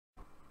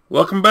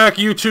Welcome back,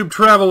 YouTube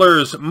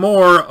travelers.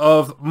 More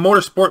of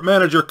Motorsport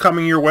Manager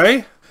coming your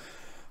way.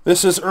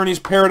 This is Ernie's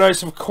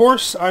Paradise, of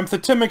course. I'm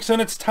Thetimix,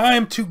 and it's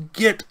time to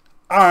get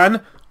on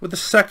with the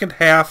second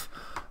half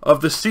of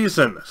the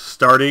season,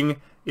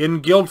 starting in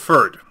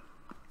Guildford.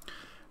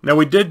 Now,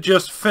 we did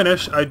just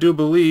finish, I do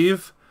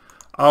believe,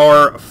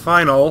 our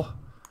final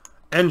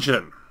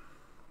engine.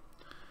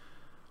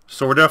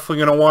 So we're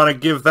definitely going to want to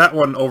give that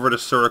one over to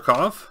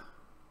Surikov.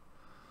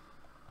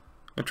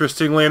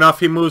 Interestingly enough,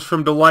 he moves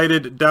from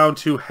delighted down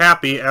to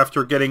happy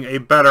after getting a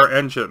better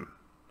engine.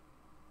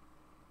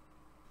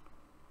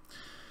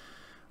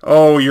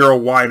 Oh, you're a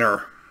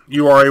whiner.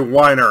 You are a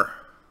whiner.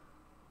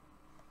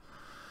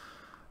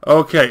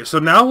 Okay, so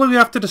now we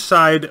have to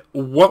decide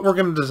what we're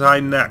going to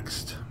design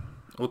next.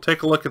 We'll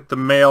take a look at the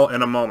mail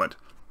in a moment.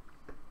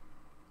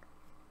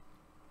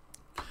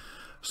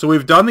 So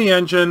we've done the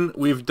engine,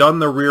 we've done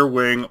the rear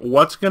wing.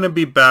 What's going to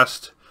be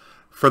best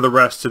for the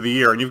rest of the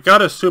year? And you've got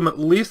to assume at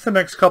least the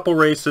next couple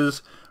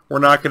races we're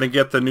not going to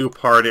get the new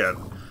part in.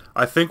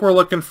 I think we're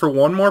looking for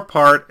one more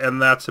part, and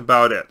that's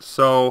about it.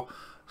 So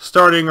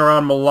starting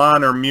around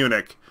Milan or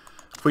Munich.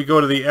 If we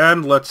go to the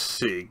end, let's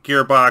see.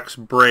 Gearbox,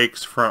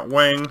 brakes, front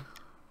wing.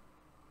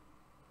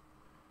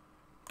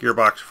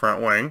 Gearbox,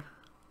 front wing.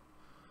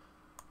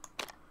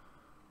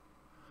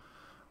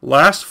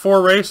 Last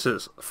 4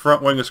 races.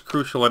 Front wing is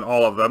crucial in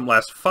all of them.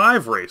 Last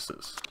 5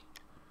 races.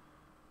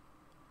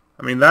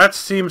 I mean, that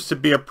seems to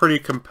be a pretty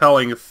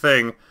compelling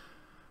thing.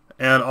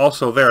 And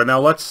also there. Now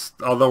let's,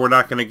 although we're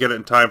not going to get it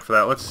in time for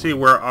that, let's see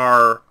where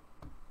our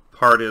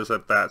part is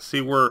at that.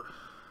 See, we're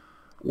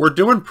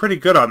doing pretty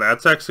good on that.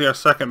 It's actually our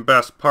second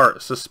best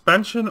part.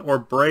 Suspension or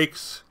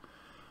brakes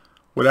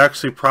would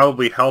actually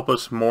probably help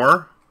us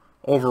more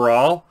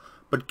overall.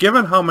 But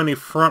given how many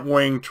front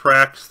wing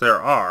tracks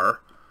there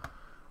are,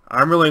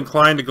 I'm really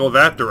inclined to go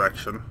that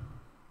direction.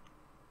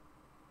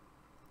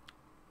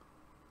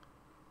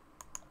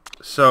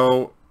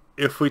 So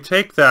if we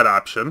take that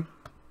option,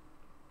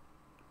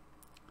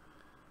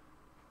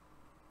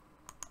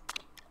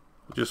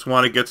 we just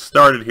want to get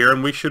started here,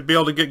 and we should be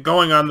able to get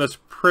going on this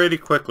pretty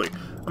quickly.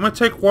 I'm going to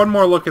take one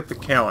more look at the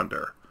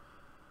calendar.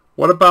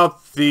 What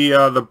about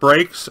the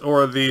brakes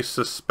or the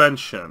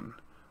suspension?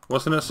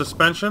 Wasn't it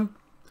suspension?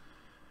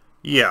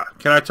 Yeah.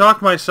 Can I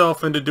talk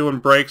myself into doing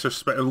brakes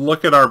or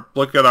look at our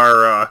look at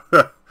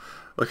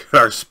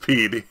our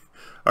speed,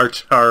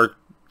 our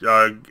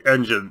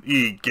engine,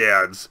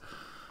 egads.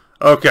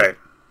 Okay,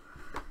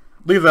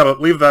 leave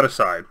that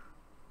aside.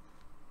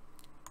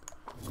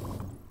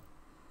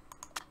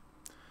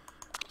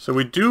 So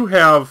we do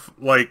have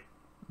like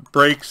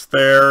brakes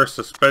there,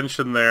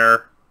 suspension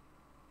there,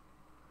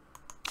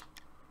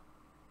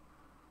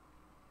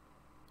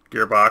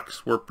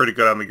 gearbox. We're pretty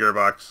good on the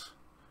gearbox.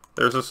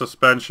 There's a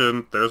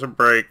suspension. There's a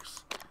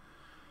brakes.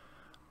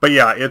 But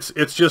yeah, it's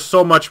just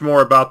so much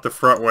more about the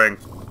front wing.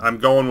 I'm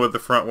going with the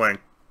front wing.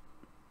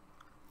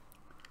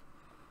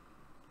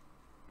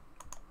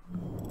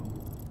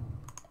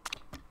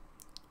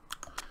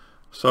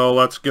 So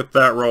let's get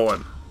that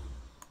rolling.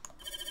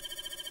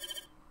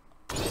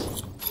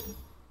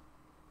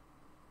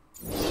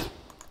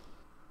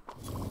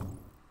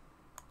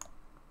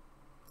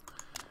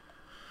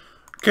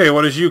 Okay,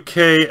 what does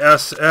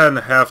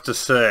UKSN have to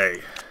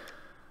say?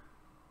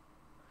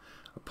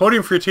 A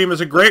podium for your team is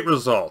a great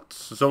result.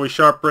 Zoe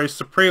Sharp raced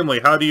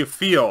supremely. How do you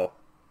feel?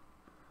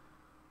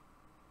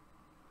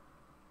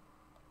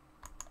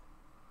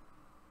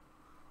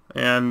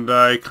 And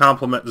I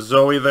compliment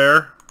Zoe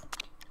there.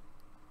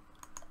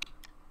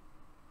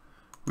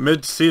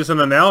 Mid-season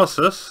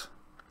analysis.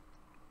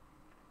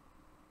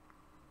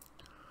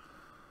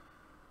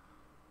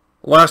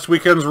 Last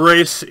weekend's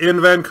race in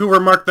Vancouver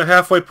marked the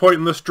halfway point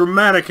in this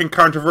dramatic and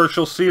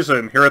controversial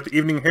season. Here at the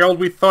Evening Herald,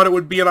 we thought it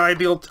would be an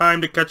ideal time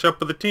to catch up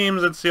with the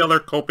teams and see how they're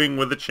coping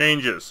with the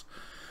changes.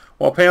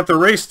 While Panther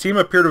Race Team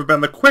appeared to have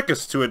been the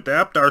quickest to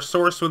adapt, our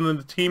source within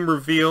the team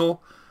revealed,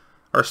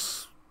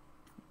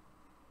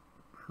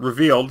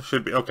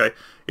 should be, okay,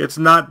 it's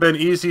not been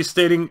easy,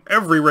 stating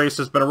every race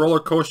has been a roller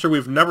coaster.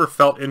 We've never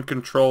felt in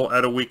control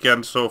at a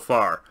weekend so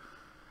far.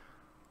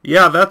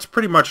 Yeah, that's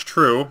pretty much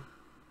true.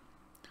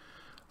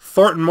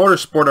 Thornton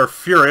Motorsport are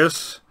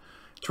furious.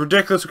 It's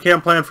ridiculous, we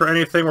can't plan for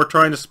anything. We're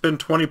trying to spin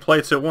 20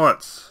 plates at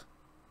once.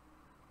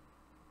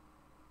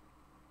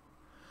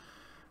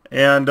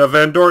 And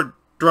Van Dort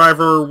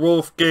driver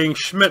Wolfgang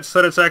Schmidt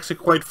said it's actually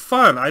quite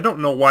fun. I don't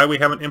know why we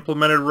haven't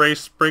implemented race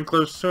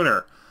sprinklers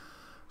sooner.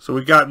 So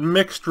we got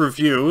mixed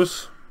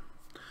reviews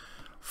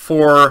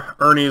for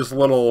Ernie's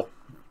little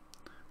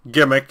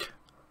gimmick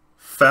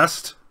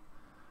fest.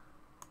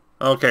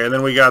 Okay, and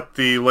then we got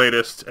the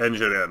latest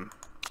engine in.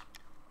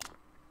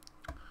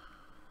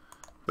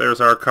 There's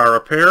our car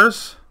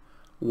repairs.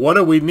 What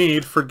do we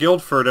need for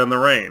Guildford and the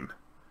rain?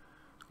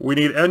 We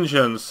need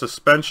engines,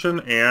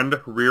 suspension,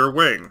 and rear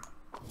wing.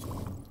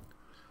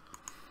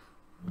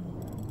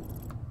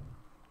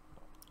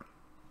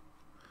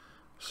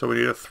 So we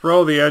need to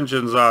throw the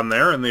engines on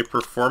there and the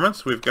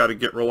performance. We've got to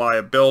get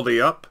reliability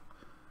up.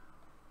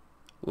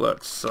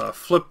 Let's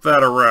flip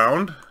that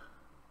around.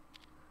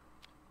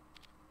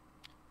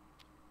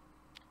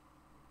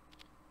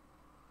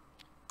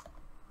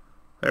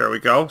 There we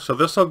go. So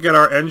this will get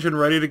our engine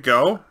ready to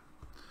go.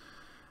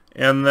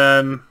 And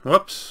then,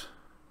 whoops.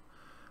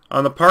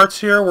 On the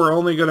parts here, we're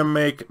only going to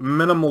make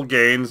minimal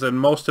gains, and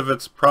most of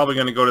it's probably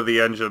going to go to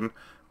the engine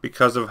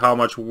because of how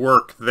much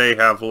work they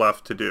have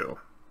left to do.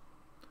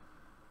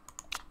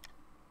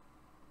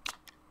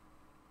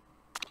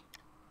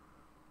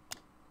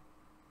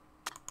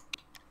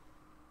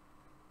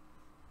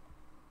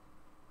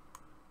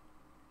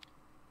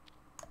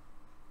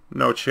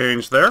 No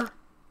change there.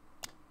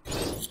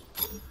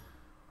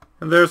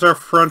 And there's our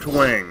front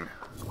wing.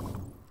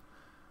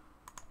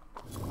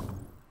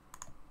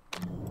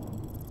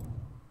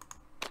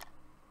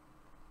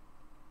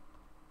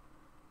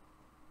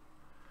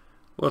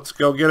 Let's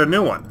go get a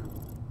new one.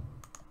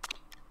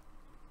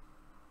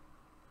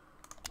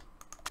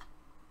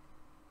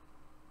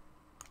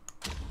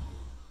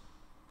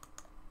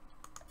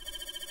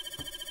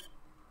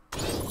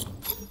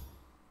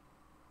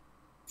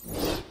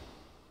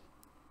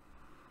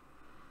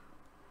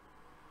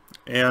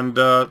 And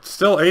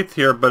still 8th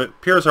here, but it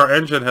appears our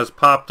engine has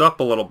popped up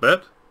a little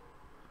bit.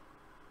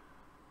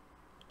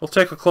 We'll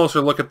take a closer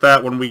look at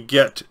that when we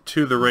get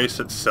to the race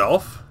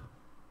itself.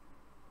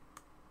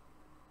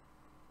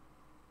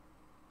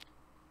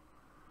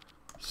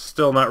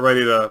 Still not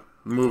ready to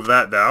move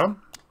that down.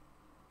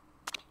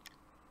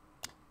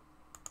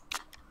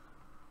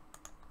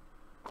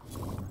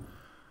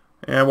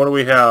 And what do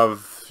we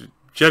have?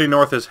 Jetty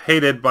North is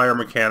hated by our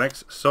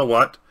mechanics. So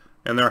what?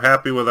 And they're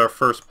happy with our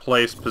first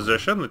place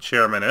position. The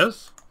chairman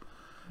is.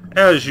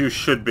 As you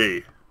should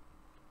be.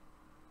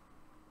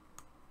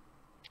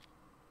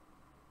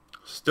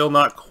 Still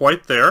not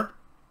quite there.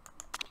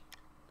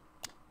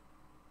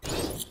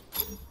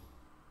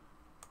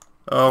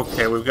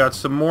 Okay, we've got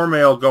some more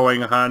mail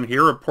going on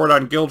here. Report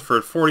on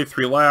Guildford,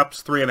 43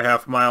 laps,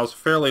 3.5 miles,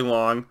 fairly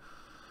long.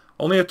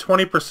 Only a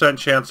 20%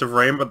 chance of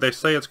rain, but they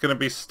say it's going to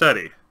be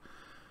steady.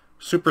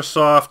 Super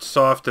soft,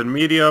 soft and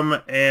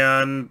medium,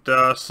 and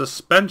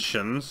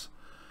suspensions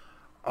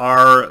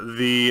are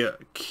the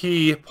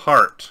key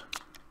part.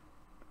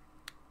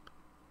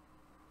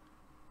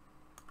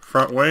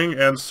 Front wing,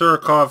 and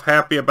Surikov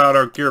happy about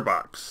our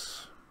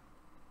gearbox.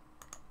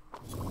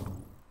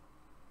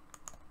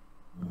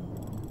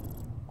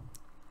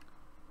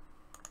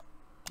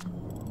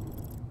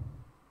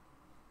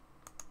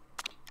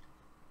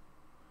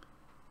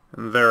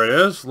 And there it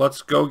is.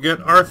 Let's go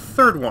get our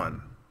third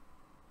one.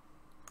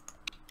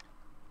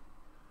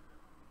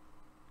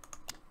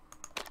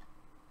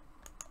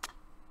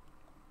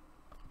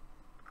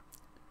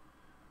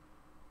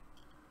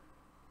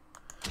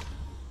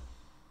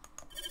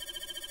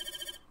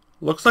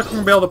 Looks like we're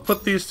going to be able to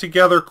put these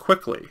together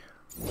quickly,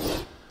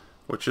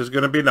 which is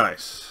going to be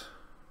nice.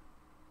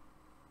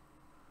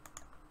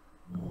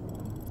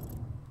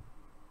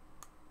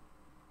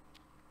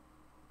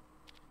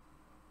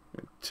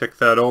 Tick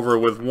that over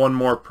with one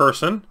more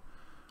person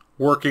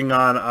working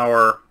on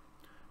our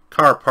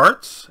car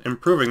parts,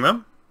 improving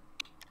them.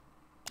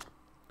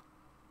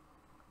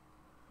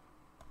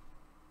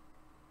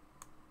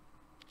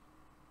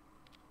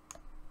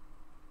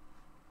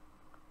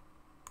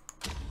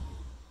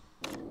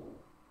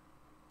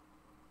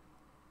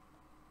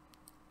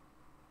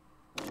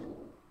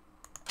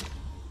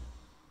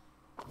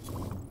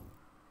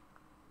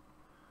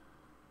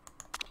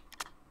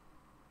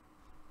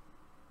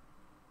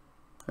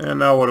 And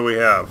now what do we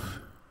have?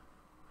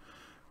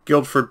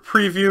 Guildford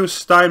preview.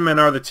 Steinman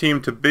are the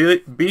team to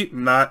beat.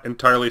 Not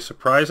entirely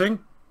surprising.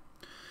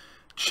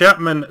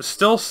 Chapman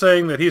still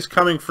saying that he's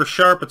coming for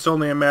Sharp. It's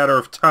only a matter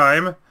of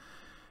time.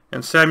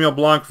 And Samuel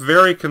Blanc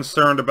very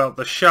concerned about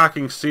the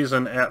shocking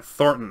season at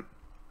Thornton.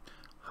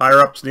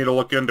 Higher-ups need to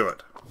look into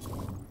it.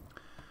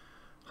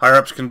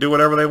 Higher-ups can do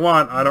whatever they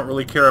want. I don't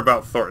really care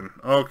about Thornton.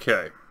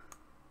 Okay.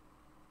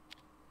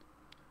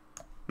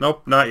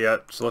 Nope, not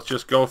yet. So let's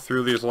just go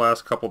through these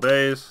last couple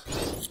days.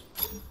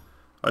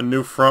 A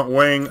new front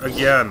wing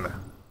again.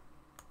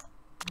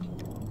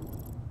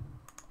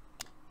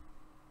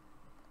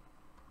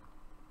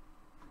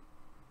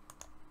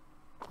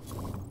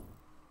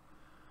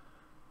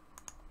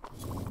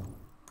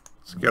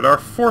 Let's get our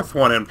fourth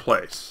one in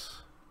place.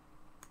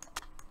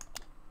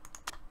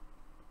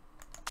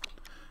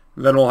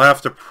 Then we'll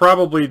have to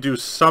probably do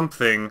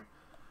something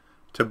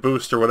to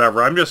boost or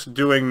whatever. I'm just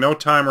doing no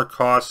time or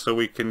cost so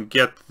we can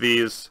get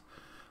these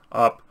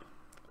up.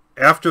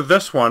 After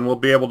this one, we'll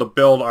be able to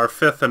build our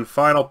fifth and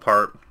final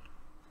part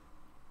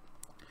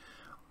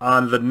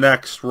on the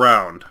next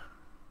round.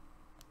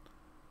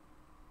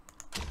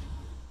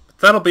 But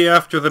that'll be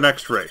after the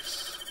next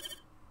race.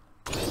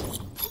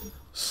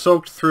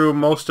 Soaked through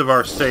most of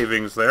our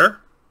savings there.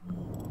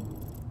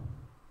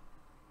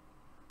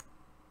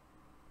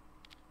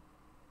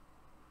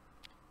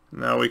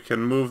 Now we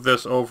can move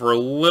this over a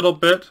little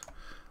bit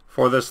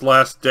for this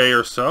last day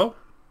or so.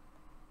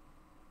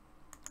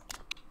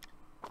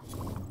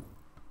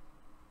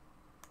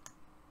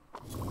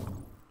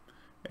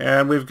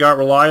 And we've got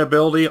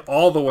reliability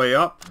all the way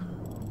up.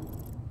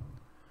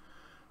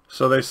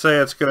 So they say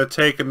it's going to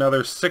take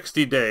another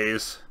 60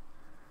 days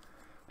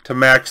to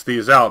max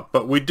these out.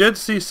 But we did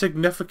see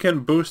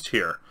significant boost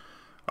here.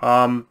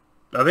 I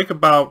think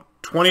about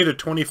 20 to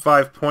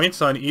 25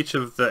 points on each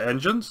of the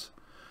engines.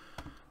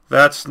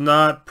 That's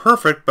not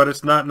perfect, but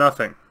it's not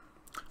nothing.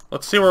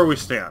 Let's see where we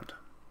stand.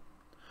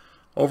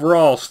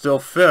 Overall, still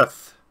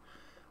 5th.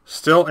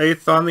 Still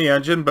 8th on the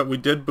engine, but we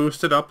did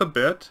boost it up a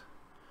bit.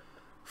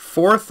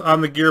 4th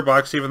on the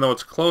gearbox, even though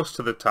it's close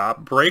to the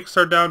top. Brakes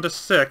are down to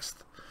 6th.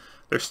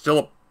 They're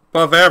still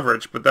above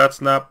average, but that's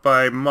not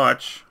by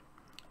much.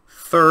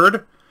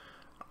 3rd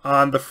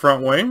on the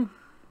front wing.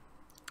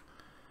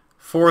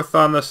 4th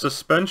on the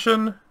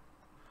suspension.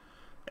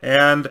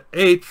 And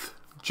 8th,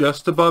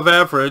 just above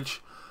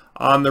average,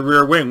 on the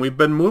rear wing. We've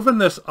been moving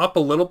this up a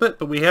little bit,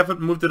 but we haven't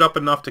moved it up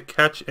enough to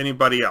catch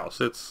anybody else.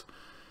 It's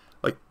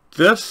like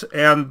this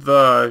and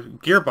the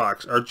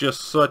gearbox are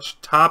just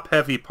such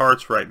top-heavy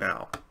parts right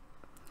now.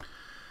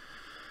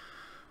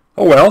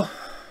 Oh well.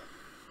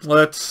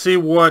 Let's see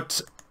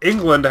what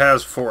England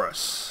has for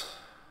us.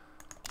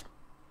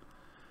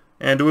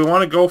 And do we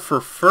want to go for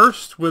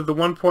first with the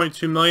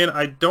 1.2 million?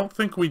 I don't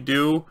think we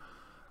do,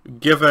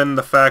 given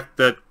the fact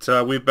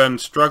that we've been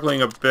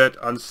struggling a bit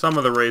on some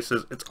of the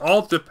races. It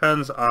all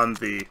depends on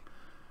the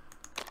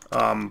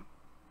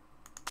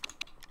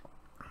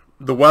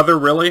weather,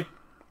 really,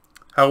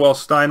 how well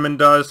Steinman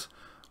does.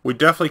 We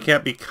definitely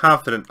can't be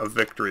confident of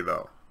victory,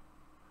 though.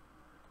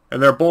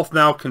 And they're both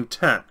now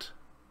content.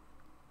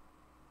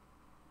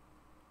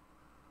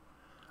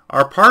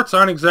 Our parts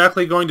aren't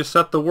exactly going to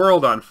set the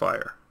world on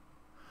fire.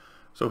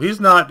 So he's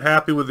not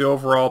happy with the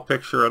overall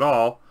picture at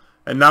all.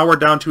 And now we're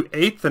down to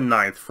 8th and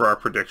 9th for our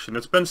prediction.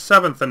 It's been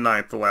 7th and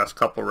 9th the last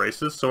couple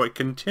races, so it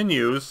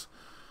continues.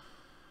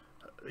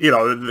 You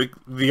know,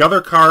 the other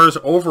cars'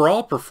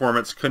 overall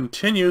performance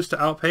continues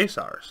to outpace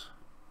ours,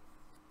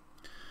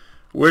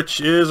 which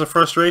is a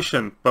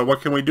frustration. But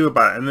what can we do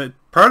about it? And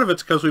part of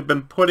it's because we've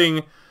been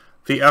putting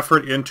the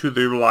effort into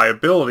the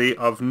reliability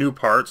of new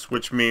parts,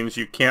 which means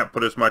you can't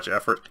put as much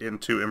effort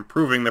into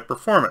improving the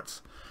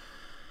performance.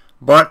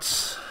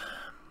 But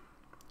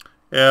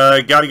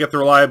got to get the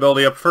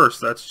reliability up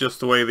first. That's just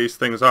the way these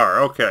things are.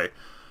 Okay,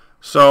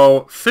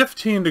 so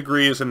 15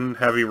 degrees in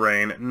heavy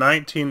rain,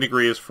 19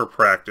 degrees for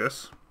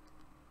practice.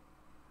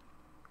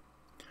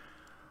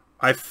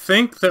 I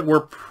think that we're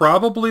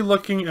probably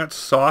looking at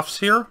softs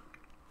here,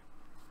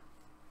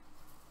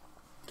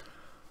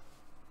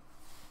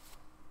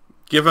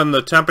 given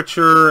the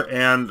temperature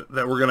and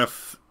that we're going to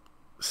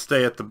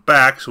stay at the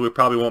back, so we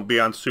probably won't be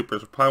on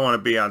supers. We probably want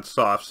to be on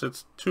softs.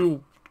 It's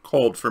too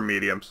cold for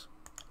mediums.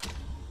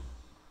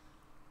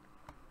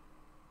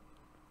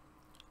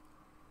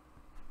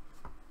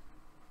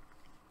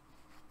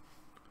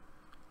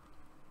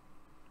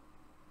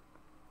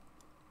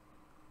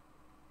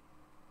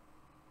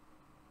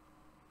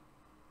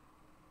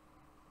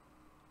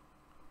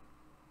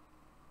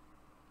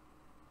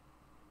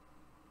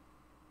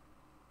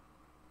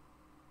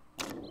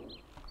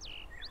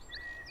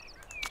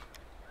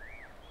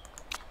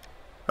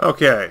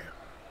 Okay,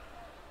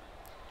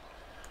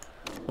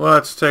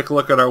 let's take a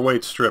look at our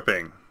weight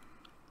stripping.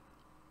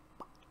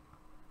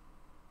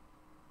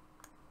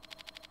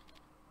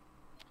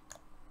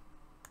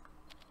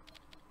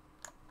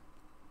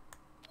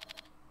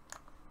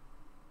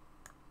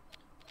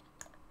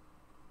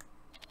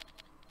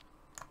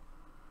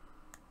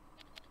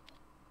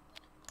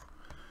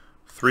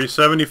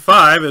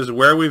 $375 is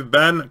where we've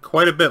been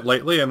quite a bit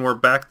lately, and we're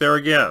back there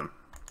again.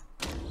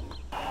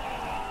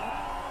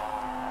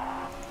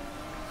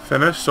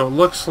 Finished. So it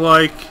looks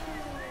like,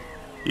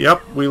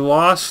 yep, we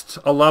lost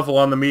a level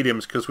on the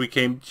mediums because we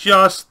came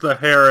just the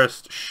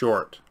hairest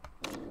short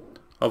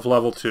of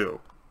level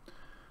 2.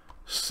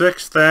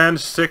 6th and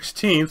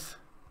 16th.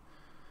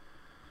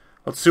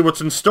 Let's see what's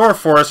in store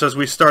for us as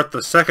we start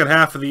the second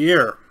half of the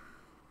year.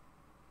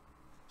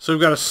 So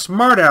we've got a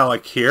smart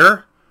aleck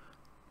here.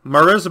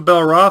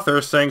 Marisabel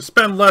Rother saying,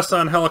 spend less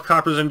on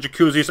helicopters and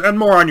jacuzzis and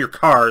more on your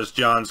cars,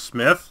 John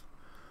Smith.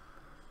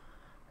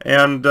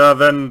 And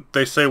then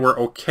they say we're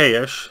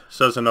okay-ish,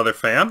 says another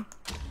fan.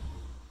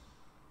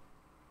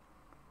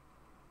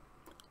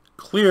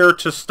 Clear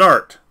to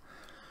start.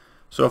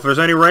 So if there's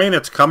any rain,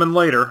 it's coming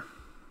later.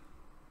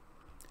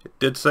 It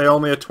did say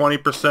only a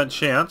 20%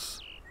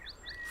 chance.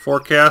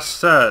 Forecast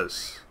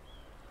says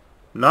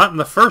not in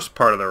the first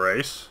part of the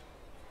race.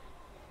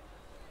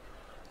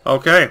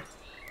 Okay.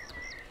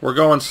 We're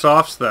going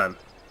softs then.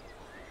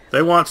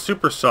 They want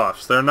super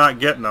softs. They're not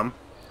getting them.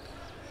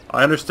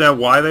 I understand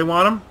why they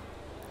want them.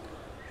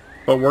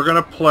 But we're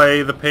going to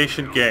play the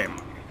patient game.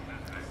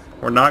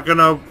 We're not going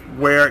to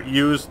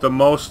use the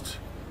most,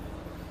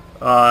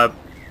 the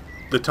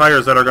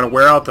tires that are going to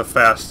wear out the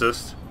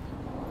fastest,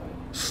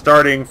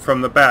 starting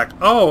from the back.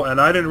 Oh, and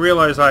I didn't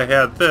realize I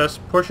had this.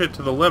 Push it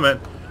to the limit.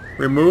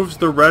 Removes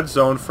the red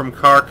zone from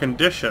car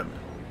condition.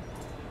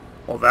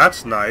 Well,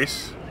 that's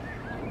nice.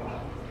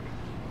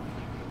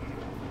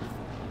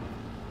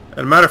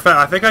 And matter of fact,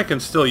 I think I can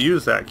still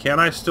use that. Can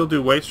I still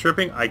do weight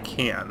stripping? I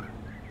can.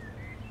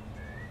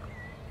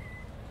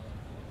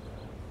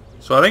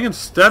 So I think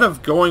instead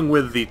of going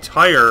with the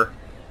tire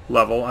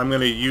level, I'm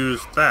going to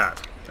use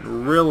that.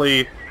 and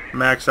really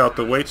max out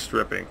the weight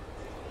stripping.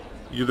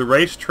 Do the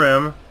race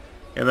trim,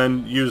 and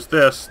then use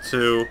this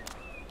to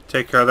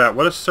take care of that.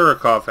 What does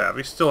Surikov have?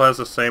 He still has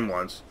the same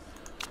ones.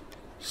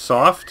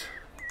 Soft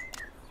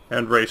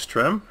and race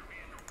trim.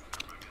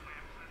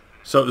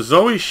 So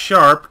Zoe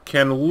Sharp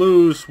can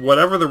lose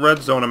whatever the red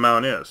zone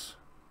amount is.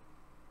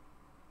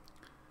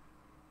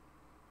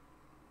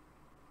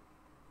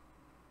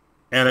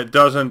 And it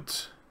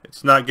doesn't,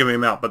 it's not giving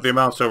them out, but the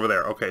amount's over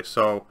there. Okay,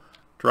 so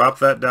drop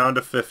that down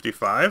to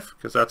 55,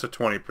 because that's a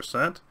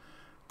 20%.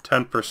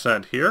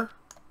 10% here.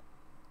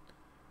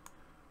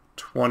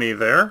 20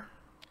 there.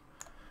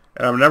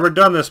 And I've never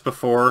done this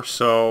before,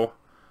 so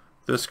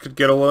this could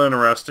get a little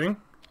interesting.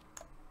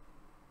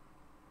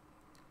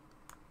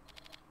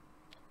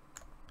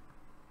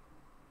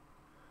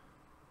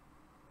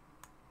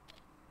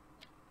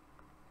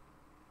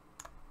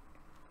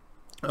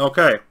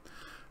 Okay,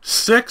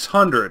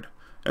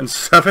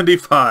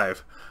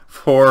 675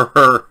 for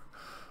her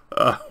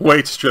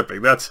weight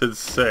stripping. That's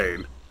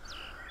insane.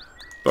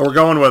 But we're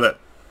going with it.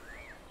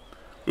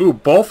 Ooh,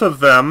 both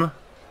of them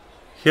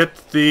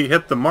hit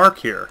the mark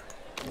here.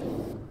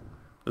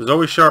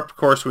 Zoe Sharp, of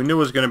course, we knew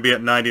was going to be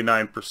at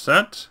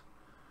 99%.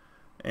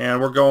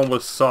 And we're going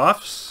with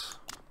softs.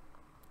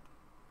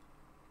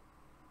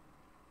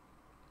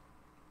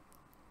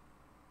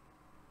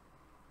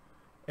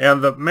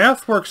 And the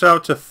math works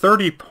out to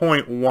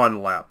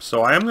 30.1 laps.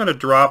 So I am going to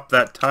drop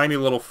that tiny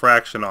little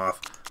fraction off.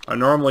 I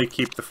normally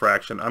keep the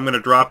fraction. I'm going to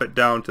drop it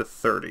down to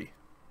 30.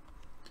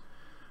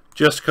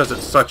 Just because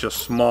it's such a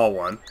small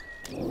one.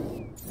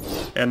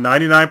 And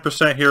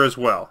 99% here as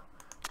well.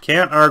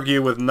 Can't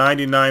argue with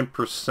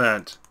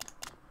 99%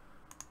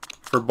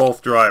 for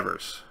both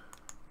drivers.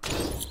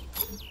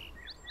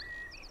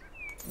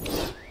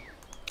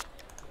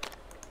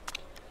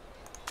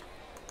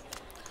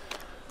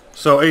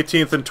 So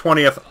 18th and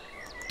 20th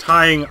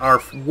tying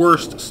our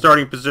worst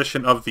starting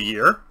position of the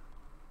year.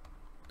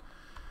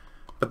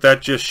 But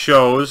that just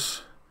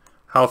shows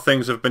how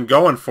things have been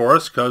going for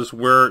us, because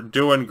we're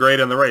doing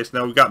great in the race.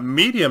 Now we've got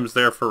mediums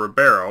there for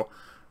Ribeiro.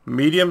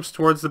 Mediums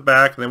towards the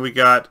back, and then we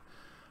got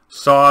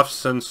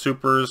softs and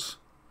supers.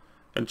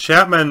 And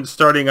Chapman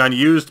starting on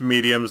used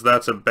mediums,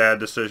 that's a bad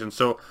decision.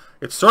 So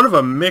it's sort of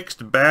a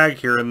mixed bag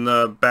here in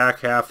the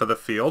back half of the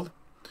field.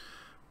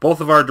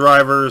 Both of our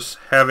drivers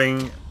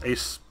having a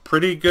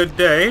pretty good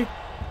day,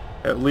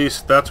 at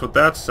least that's what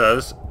that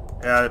says,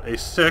 at a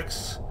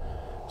 6,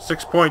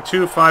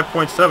 6.2,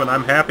 5.7.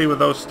 I'm happy with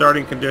those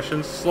starting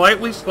conditions.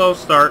 Slightly slow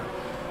start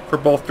for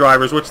both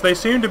drivers, which they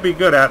seem to be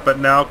good at, but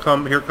now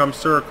here comes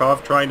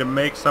Surikov trying to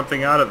make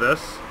something out of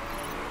this.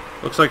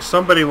 Looks like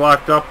somebody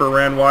locked up or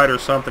ran wide or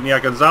something. Yeah,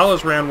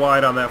 Gonzalez ran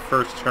wide on that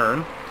first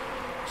turn.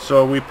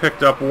 So we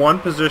picked up one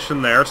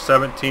position there,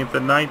 17th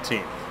and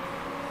 19th.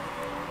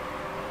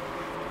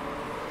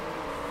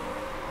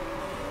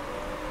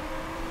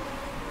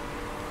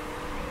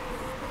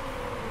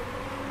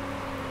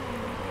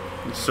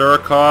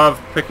 Surikov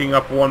picking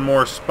up one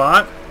more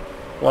spot,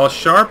 while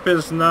Sharp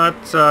is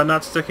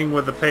not sticking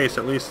with the pace,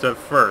 at least at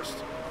first.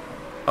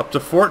 Up to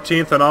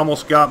 14th and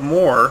almost got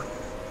more.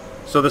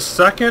 So the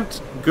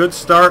second good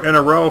start in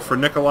a row for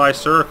Nikolai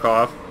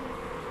Surikov,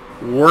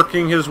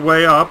 working his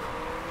way up.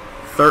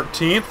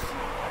 13th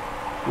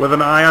with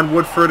an eye on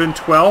Woodford in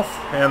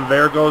 12th, and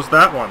there goes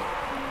that one.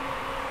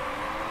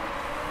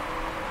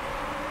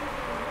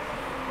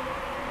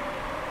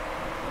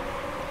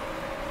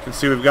 You can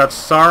see we've got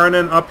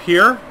Saarinen up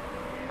here,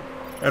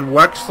 and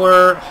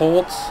Wexler,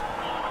 Holtz.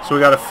 So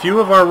we got a few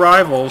of our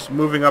rivals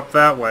moving up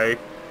that way.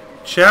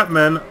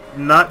 Chapman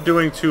not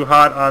doing too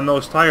hot on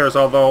those tires,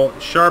 although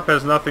Sharp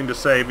has nothing to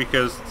say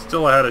because it's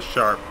still ahead of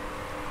Sharp.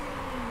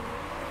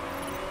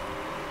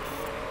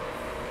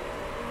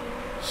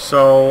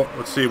 So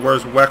let's see,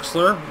 where's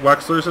Wexler?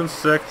 Wexler's in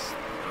 6th.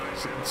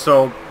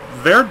 So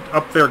they're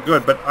up there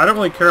good, but I don't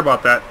really care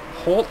about that.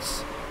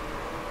 Holtz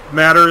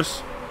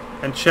matters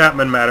and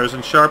Chapman matters,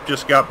 and Sharp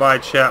just got by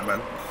Chapman,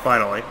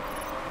 finally.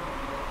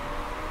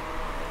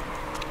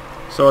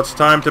 So it's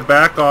time to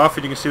back off,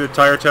 and you can see the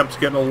tire temp's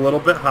getting a little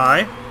bit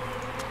high.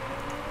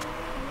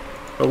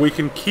 But we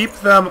can keep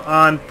them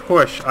on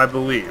push, I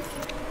believe,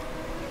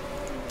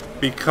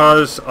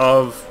 because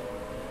of,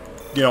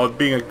 you know,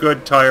 being a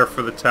good tire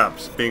for the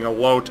temps, being a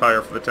low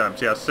tire for the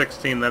temps. Yeah,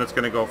 16, then it's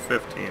going to go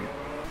 15.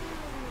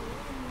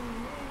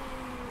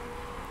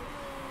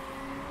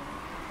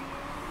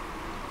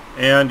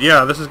 And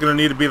yeah, this is going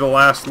to need to be the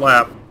last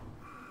lap. So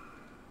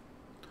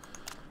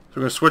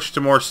we're going to switch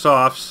to more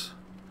softs.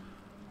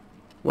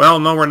 Well,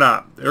 no, we're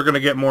not. They're going to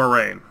get more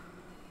rain.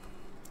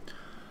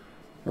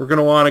 We're going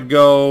to want to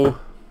go, I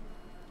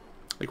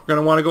think we're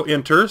going to want to go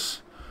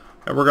inters,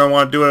 and we're going to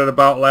want to do it at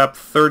about lap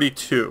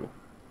 32,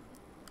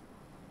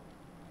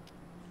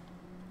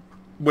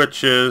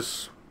 which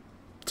is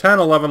 10,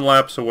 11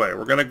 laps away.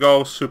 We're going to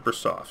go super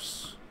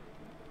softs.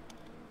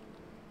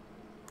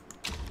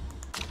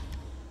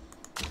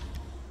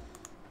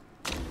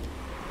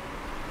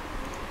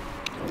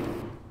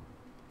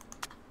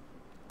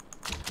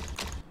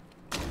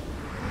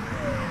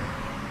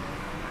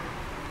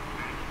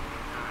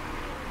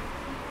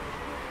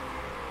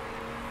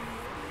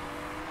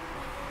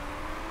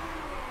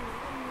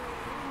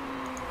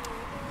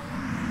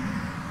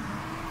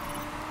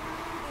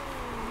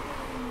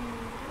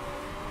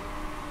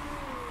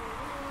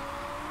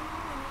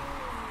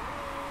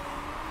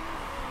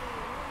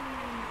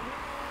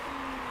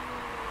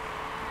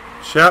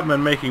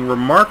 Chapman making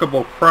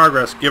remarkable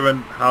progress given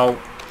how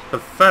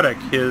pathetic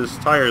his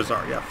tires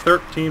are. Yeah,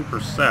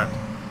 13%.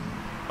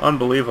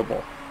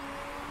 Unbelievable.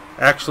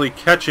 Actually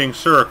catching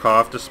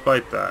Surikov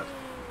despite that.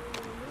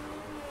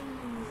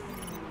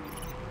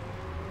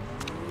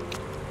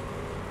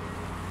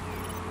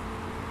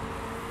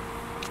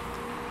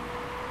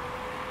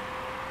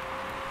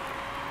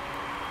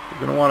 You're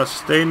going to want to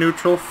stay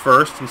neutral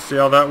first and see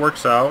how that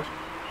works out.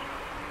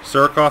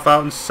 Surikov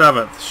out in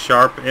 7th,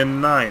 Sharp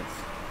in 9th.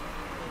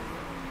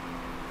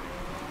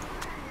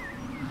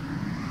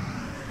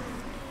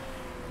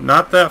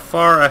 Not that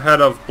far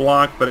ahead of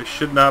Blanc, but it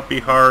should not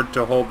be hard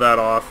to hold that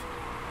off.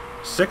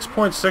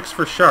 6.6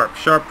 for Sharp.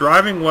 Sharp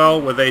driving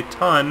well with a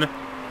ton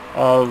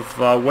of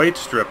weight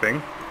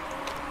stripping.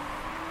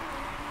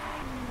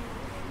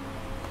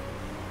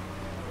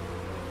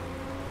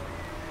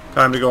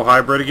 Time to go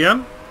hybrid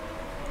again.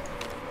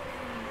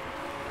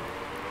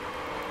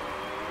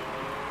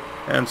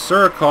 And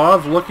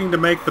Surikov looking to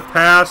make the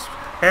pass.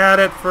 Had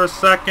it for a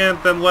second,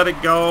 then let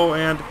it go,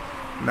 and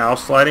now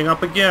sliding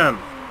up again.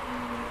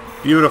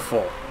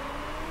 Beautiful.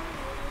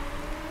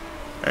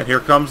 And here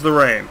comes the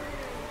rain.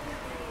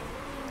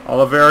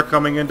 Oliveira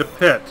coming into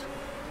pit.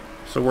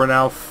 So we're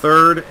now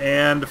 3rd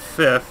and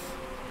 5th.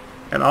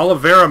 And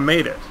Oliveira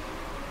made it.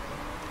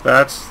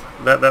 That's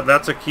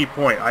a key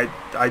point. I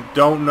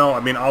don't know. I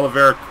mean,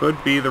 Oliveira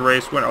could be the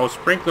race winner. Oh,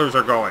 sprinklers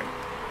are going.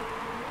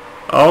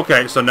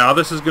 Okay, so now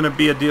this is going to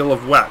be a deal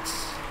of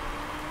wets.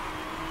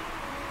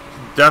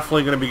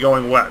 Definitely going to be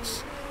going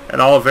wets.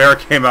 And Oliveira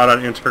came out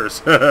on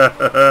inters.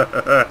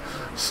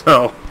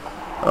 So,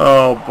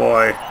 oh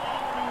boy.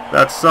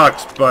 That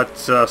sucks, but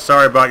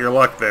sorry about your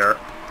luck there.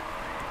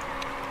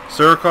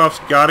 Surikov's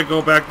got to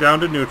go back down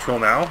to neutral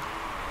now.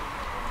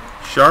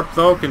 Sharp,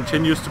 though,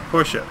 continues to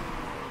push it.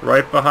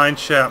 Right behind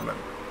Chapman.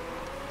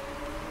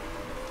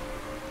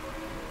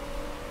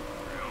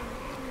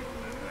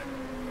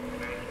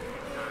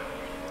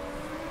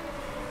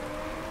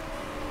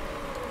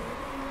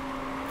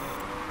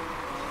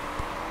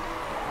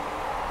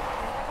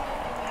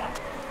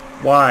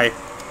 Why?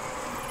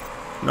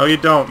 No, you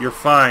don't. You're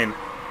fine.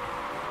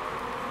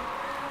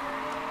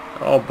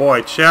 Oh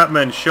boy,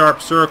 Chapman, Sharp,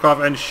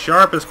 Surikov, and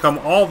Sharp has come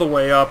all the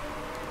way up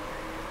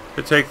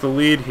to take the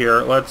lead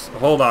here. Let's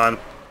hold on.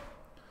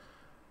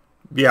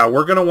 Yeah,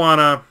 we're going to want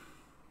to...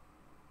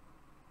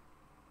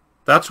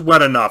 That's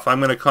wet enough. I'm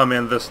going to come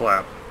in this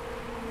lap.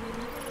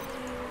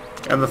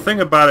 And the thing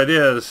about it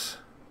is,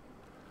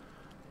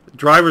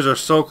 drivers are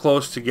so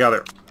close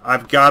together.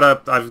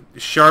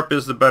 Sharp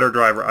is the better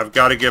driver. I've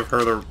got to give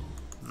her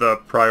the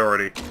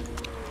priority.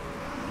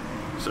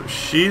 So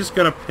she's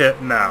going to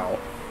pit now.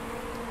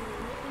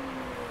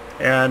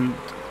 And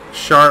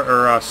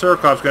Surikov's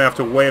going to have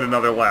to wait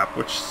another lap,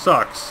 which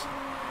sucks.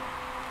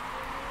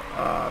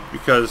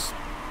 Because,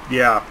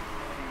 yeah,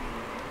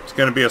 it's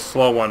going to be a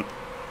slow one.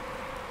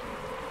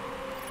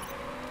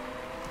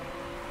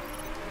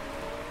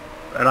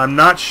 And I'm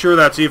not sure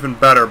that's even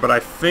better, but I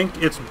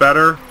think it's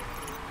better.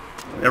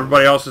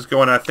 Everybody else is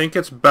going, I think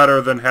it's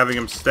better than having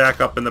him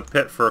stack up in the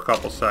pit for a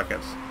couple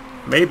seconds.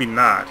 Maybe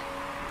not.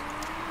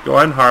 Go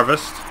ahead and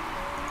harvest.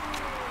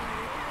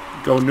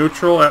 Go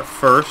neutral at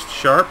first,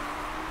 Sharp.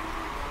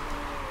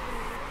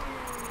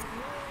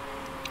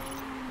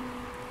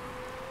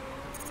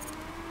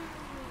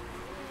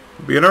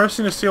 It'll be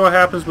interesting to see what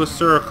happens with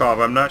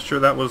Surikov. I'm not sure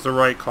that was the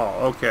right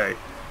call. Okay.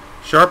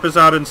 Sharp is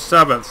out in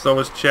 7th, so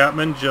is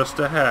Chapman just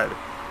ahead.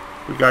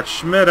 We got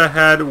Schmidt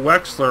ahead,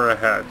 Wexler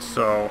ahead,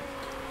 so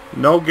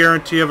no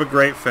guarantee of a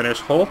great finish.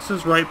 Holtz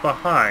is right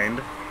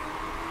behind.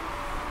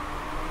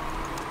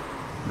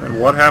 And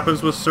what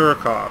happens with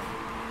Surikov?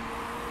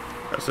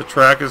 As the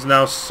track is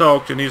now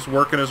soaked and he's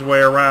working his way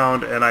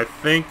around, and I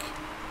think,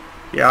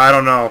 yeah, I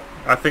don't know.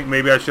 I think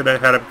maybe I should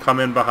have had him come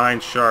in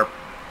behind Sharp.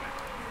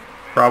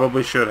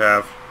 Probably should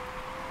have.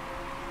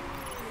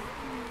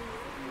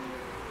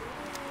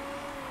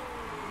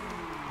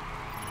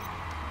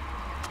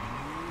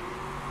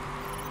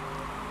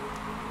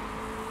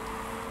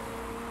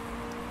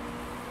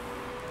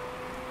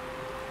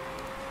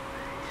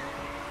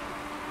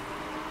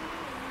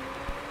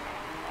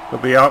 He'll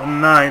be out in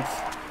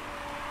 9th.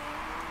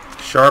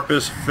 Sharp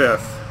is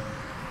 5th.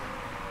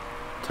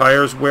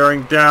 Tires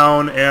wearing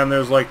down, and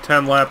there's like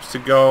 10 laps to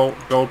go.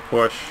 Go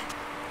push.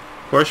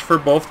 Push for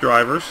both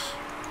drivers.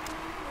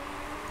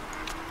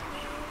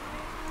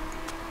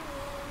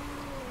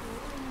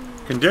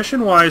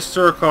 Condition-wise,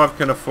 Surikov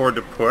can afford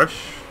to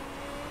push.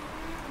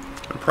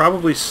 And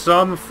probably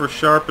some for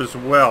Sharp as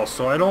well,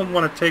 so I don't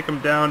want to take him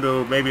down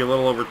to maybe a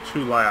little over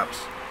 2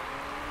 laps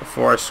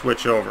before I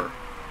switch over.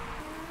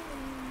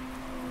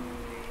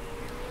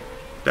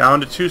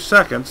 Down to 2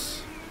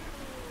 seconds.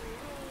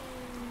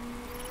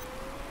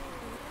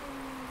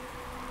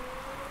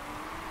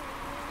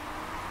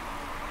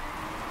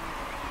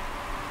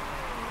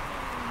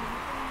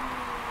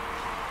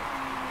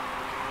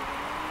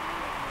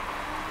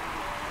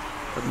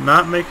 But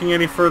not making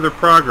any further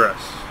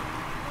progress.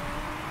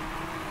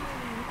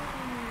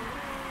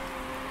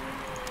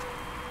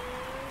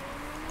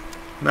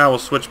 Now we'll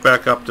switch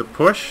back up to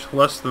push.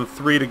 Less than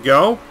 3 to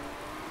go.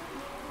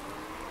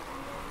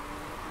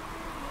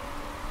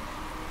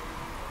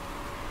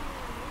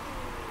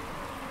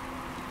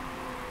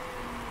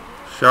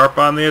 Sharp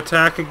on the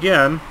attack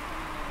again.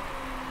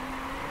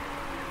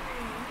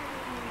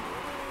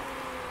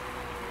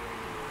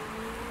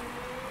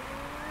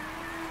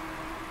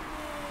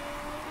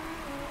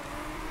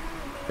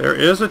 There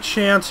is a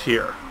chance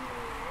here.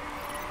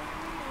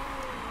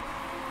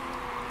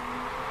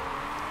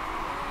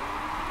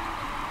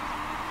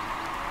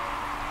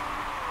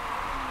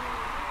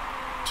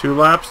 Two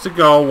laps to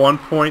go,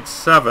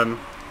 1.7.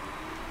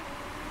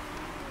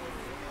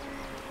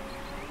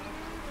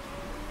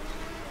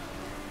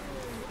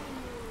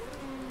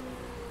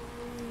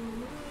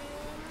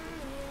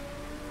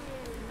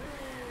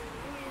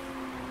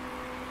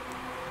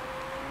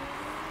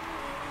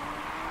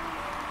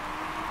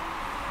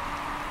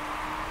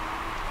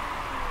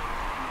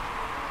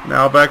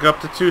 Now back up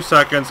to 2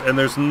 seconds, and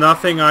there's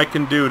nothing I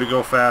can do to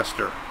go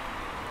faster.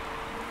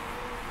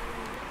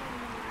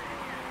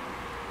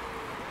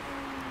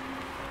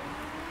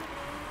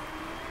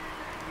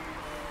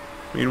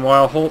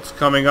 Meanwhile, Holt's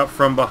coming up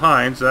from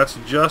behind, so that's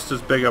just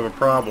as big of a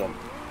problem.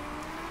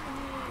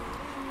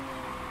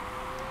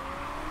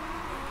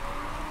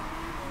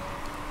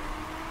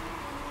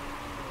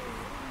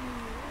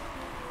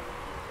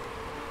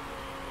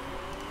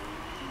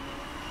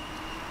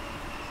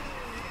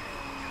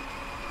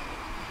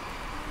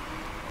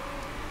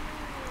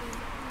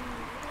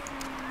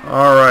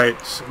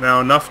 Alright,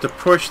 now enough to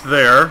push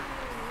there.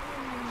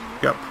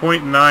 Got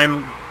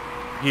 0.9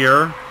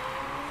 here.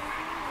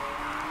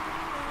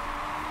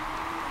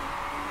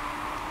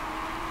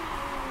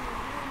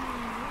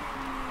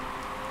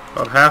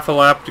 About half a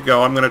lap to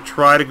go. I'm going to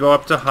try to go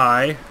up to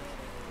high.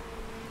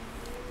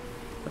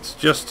 That's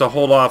just to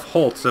hold off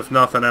Holtz, if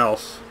nothing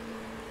else.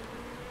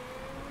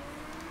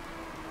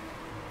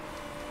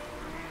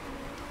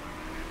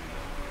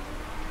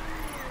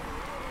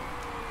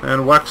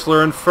 And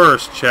Wexler in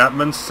first,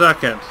 Chapman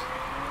second.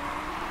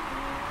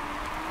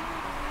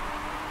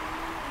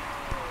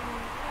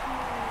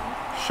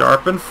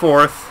 Sharp in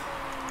fourth.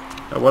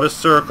 Now what does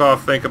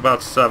Surikov think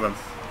about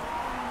seventh?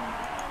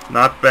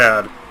 Not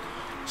bad.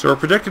 So we're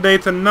predicted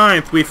 8th and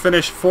 9th. We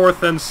finished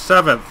 4th and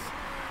 7th.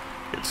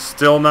 It's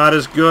still not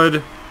as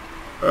good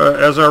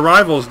as our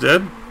rivals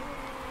did.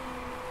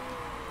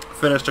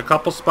 Finished a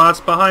couple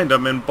spots behind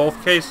them in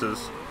both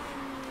cases.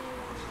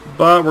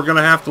 But we're going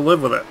to have to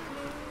live with it.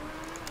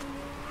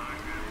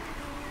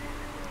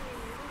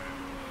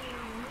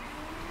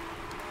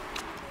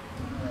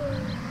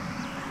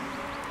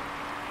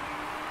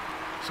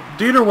 So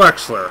Dieter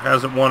Wexler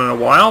hasn't won in a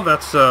while.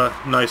 That's a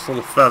nice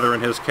little feather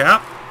in his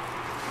cap.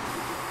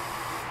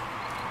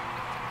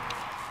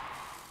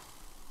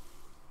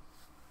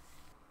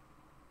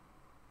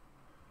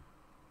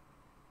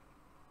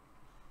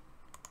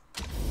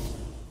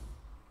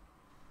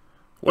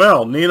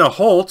 Well, Nina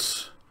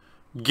Holtz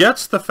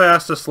gets the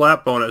fastest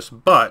lap bonus,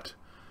 but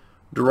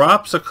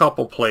drops a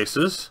couple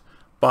places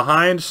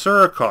behind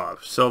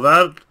Surikov. So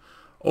that,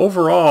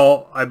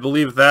 overall, I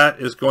believe that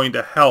is going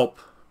to help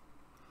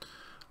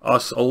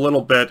us a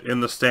little bit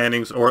in the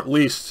standings, or at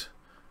least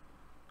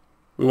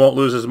we won't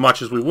lose as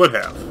much as we would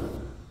have.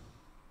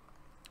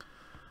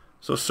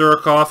 So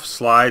Surikov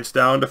slides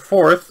down to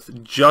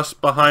 4th,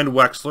 just behind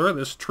Wexler.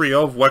 This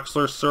trio of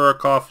Wexler,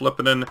 Surikov,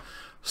 Lipinen,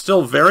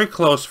 still very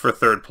close for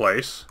 3rd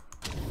place.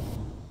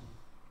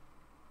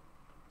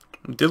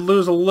 Did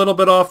lose a little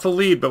bit off the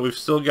lead, but we've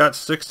still got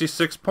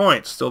 66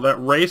 points. Still that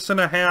race and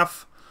a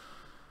half,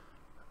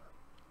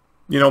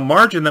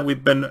 margin that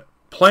we've been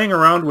playing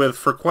around with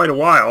for quite a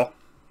while.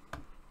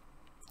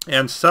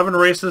 And 7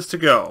 races to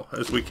go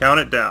as we count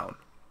it down.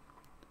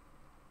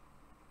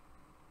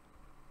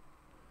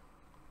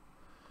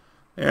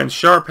 And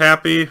Sharp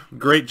happy.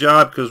 Great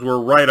job, because we're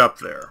right up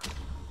there.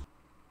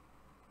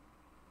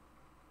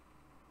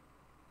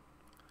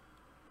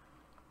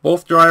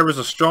 Both drivers,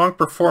 a strong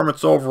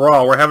performance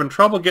overall. We're having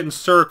trouble getting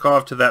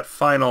Surikov to that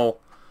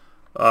final,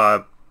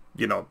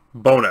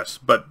 bonus.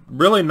 But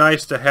really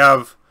nice to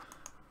have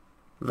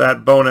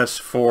that bonus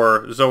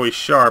for Zoe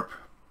Sharp.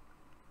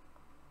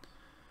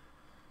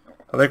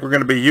 I think we're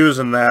going to be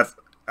using that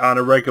on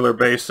a regular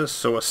basis.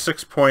 So a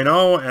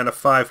 6.0 and a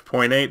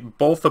 5.8,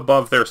 both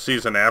above their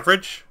season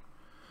average.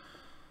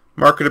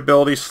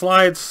 Marketability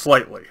slides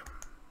slightly.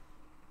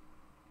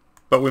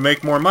 But we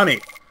make more money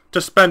to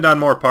spend on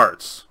more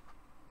parts.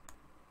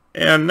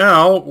 And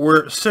now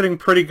we're sitting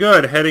pretty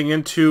good heading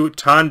into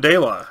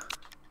Tondela.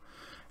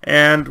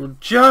 And we're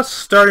just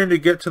starting to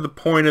get to the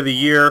point of the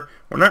year.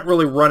 We're not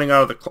really running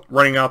out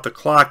the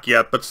clock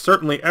yet, but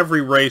certainly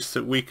every race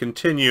that we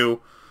continue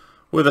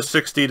with a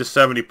 60 to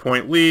 70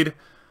 point lead,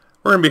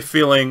 we're going to be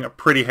feeling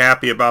pretty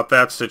happy about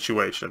that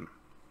situation.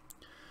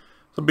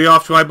 We'll be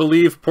off to, I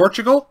believe,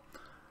 Portugal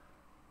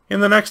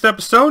in the next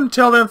episode.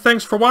 Until then,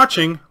 thanks for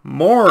watching.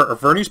 More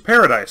of Ernie's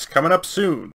Paradise coming up soon.